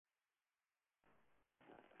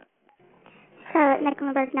Charlotte,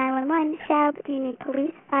 Mecklenburg 911. Shout, do you need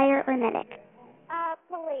police, fire, or medic?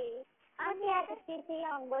 Police. I'm here at the CT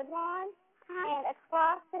on Woodlawn, and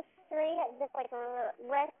across the street at just like a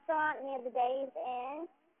restaurant near the Days Inn,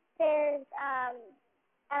 there's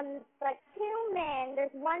like two men.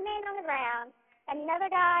 There's one man on the ground,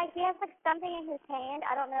 another guy. He has like something in his hand.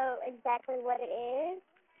 I don't know exactly what it is,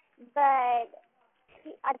 but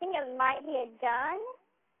I think it might be a gun.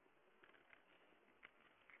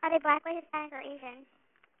 Are they black, white, Hispanic, or Asian?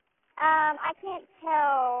 I can't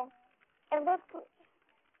tell. It looks.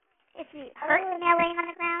 Is he hurt when they're laying on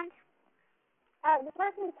the ground? The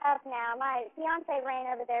person's up now. My fiance ran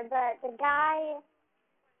over there, but the guy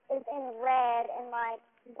is in red and like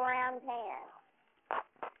brown pants.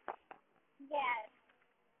 Yes.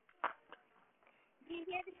 Do you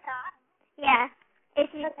hear the shot? Yeah. Is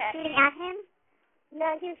he shooting at him?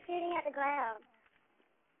 No, he was shooting at the ground.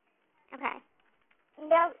 Okay.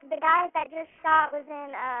 No, the guy that just shot was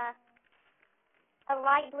in a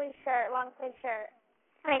light blue shirt, long sleeve shirt.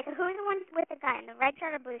 Okay, so who's the one with the gun, the red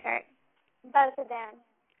shirt or blue shirt? Both of them.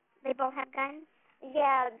 They both have guns?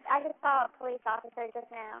 Yeah, I just saw a police officer just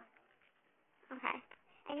now. Okay.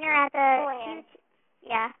 And you're at the... Julian.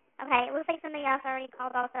 Yeah. Okay, it looks like somebody else already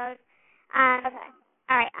called also. Okay.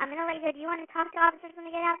 All right, I'm going to let you go. Do you want to talk to officers when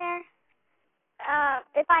they get out there?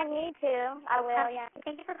 If I need to, I will, yeah.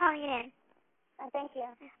 Thank you for calling in. Thank you.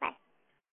 Bye.